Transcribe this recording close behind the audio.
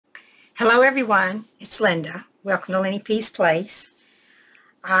Hello everyone, it's Linda. Welcome to Lenny P's Place.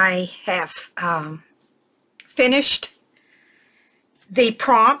 I have finished the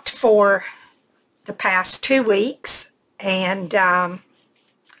prompt for the past 2 weeks and thought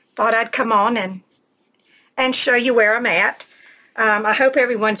I'd come on and show you where I'm at. I hope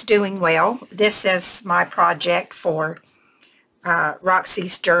everyone's doing well. This is my project for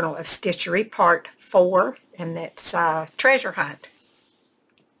Roxy's Journal of Stitchery Part 4, and it's Treasure Hunt.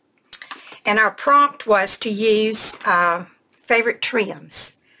 And our prompt was to use favorite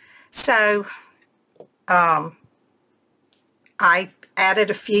trims. So I added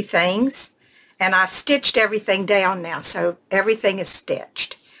a few things and I stitched everything down now. So everything is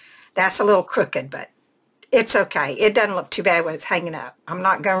stitched. That's a little crooked, but it's okay. It doesn't look too bad when it's hanging up. I'm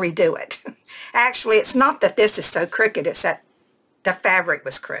not going to redo it. Actually, it's not that this is so crooked. It's that the fabric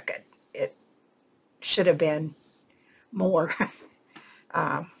was crooked. It should have been more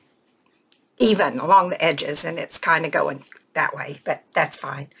even along the edges, and it's kind of going that way, but that's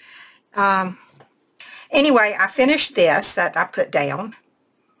fine. Anyway, I finished this that I put down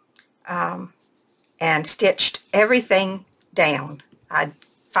and stitched everything down. I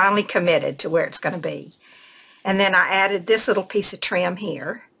finally committed to where it's going to be. And then I added this little piece of trim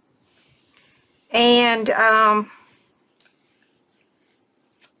here. And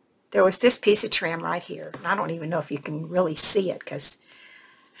there was this piece of trim right here. I don't even know if you can really see it because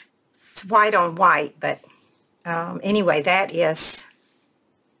it's white on white, but anyway, that is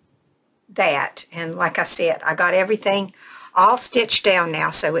that. And like I said, I got everything all stitched down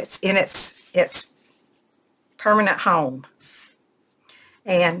now, so it's in its permanent home.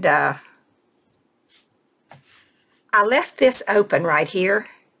 And I left this open right here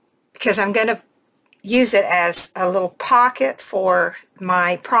because I'm going to use it as a little pocket for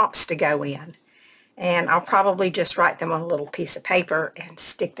my prompts to go in. And I'll probably just write them on a little piece of paper and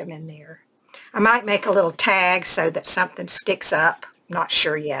stick them in there. I might make a little tag so that something sticks up. Not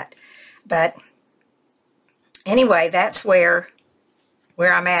sure yet. But anyway, that's where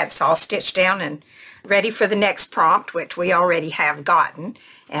I'm at. It's all stitched down and ready for the next prompt, which we already have gotten.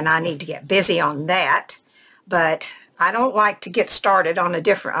 And I need to get busy on that. But I don't like to get started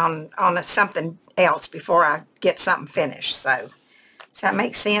on something else before I get something finished. So does that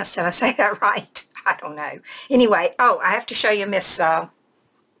make sense? Did I say that right? I don't know. Anyway, oh, I have to show you Miss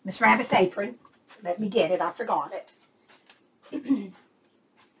Rabbit's apron. Let me get it. I forgot it.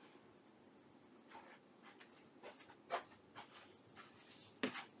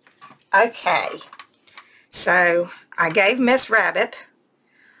 Okay. So I gave Miss Rabbit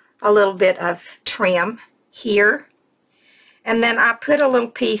a little bit of trim here. And then I put a little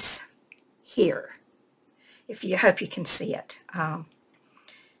piece here. Hope you can see it.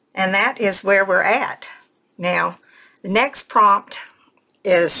 And that is where we're at. Now, the next prompt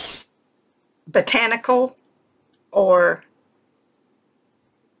is botanical or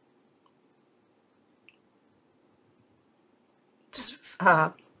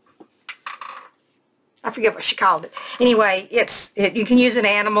I forget what she called it. Anyway, you can use an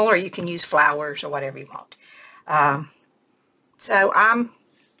animal or you can use flowers or whatever you want. So I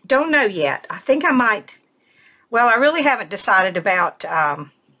don't know yet. I think I might, well, I really haven't decided about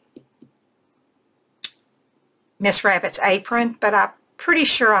Miss Rabbit's apron, but I'm pretty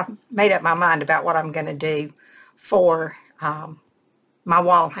sure I've made up my mind about what I'm going to do for my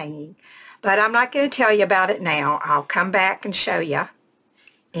wall hanging. But I'm not going to tell you about it now. I'll come back and show you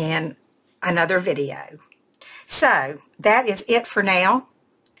in another video. So that is it for now,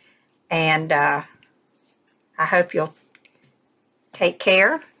 and I hope you'll take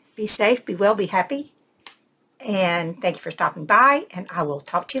care, be safe, be well, be happy, and thank you for stopping by, and I will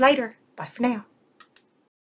talk to you later. Bye for now.